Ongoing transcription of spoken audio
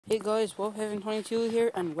Hey guys, Wolfhaven22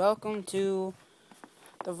 here, and welcome to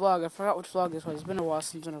the vlog. I forgot which vlog this was. It's been a while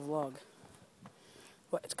since I've done a vlog.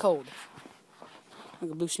 But it's cold.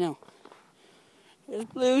 Look at blue snow. There's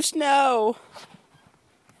blue snow!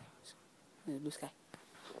 There's blue sky.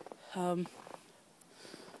 I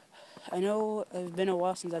know it's been a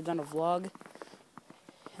while since I've done a vlog,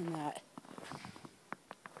 and that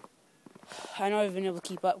I know I've been able to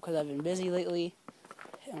keep up because I've been busy lately,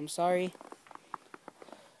 and I'm sorry.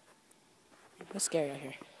 It's scary out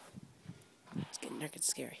here. It's getting dark, it's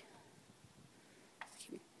scary.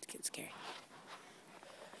 It's getting scary.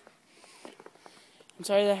 I'm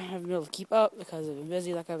sorry that I haven't been able to keep up because I've been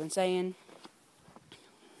busy, like I've been saying.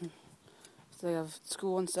 So I have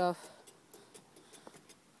school and stuff.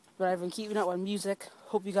 But I've been keeping up on music.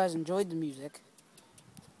 Hope you guys enjoyed the music.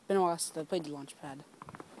 Been a while since I played the Launchpad.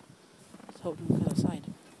 Let's hope we can go outside.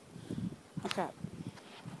 Oh crap.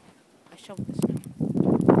 I shoveled this now.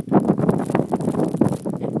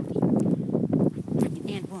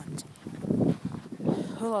 And ones.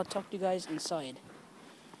 Well, I'll talk to you guys inside.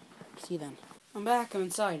 See you then. I'm back, I'm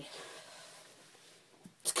inside.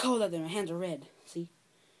 It's cold out there, my hands are red. See?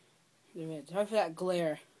 They're red. Sorry for that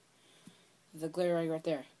glare. The glare right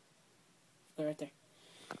there. Glare right there.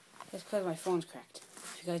 That's because my phone's cracked.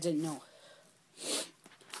 If you guys didn't know.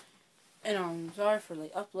 And I'm sorry for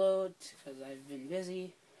late uploads, because I've been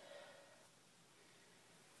busy.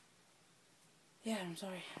 Yeah, I'm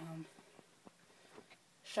sorry.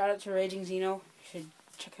 Shout out to Raging Xeno. You should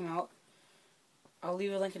check him out. I'll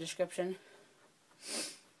leave a link in the description.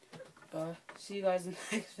 See you guys in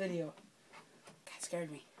the next video. That scared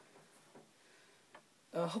me.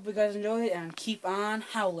 Hope you guys enjoyed it, and keep on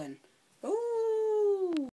howling.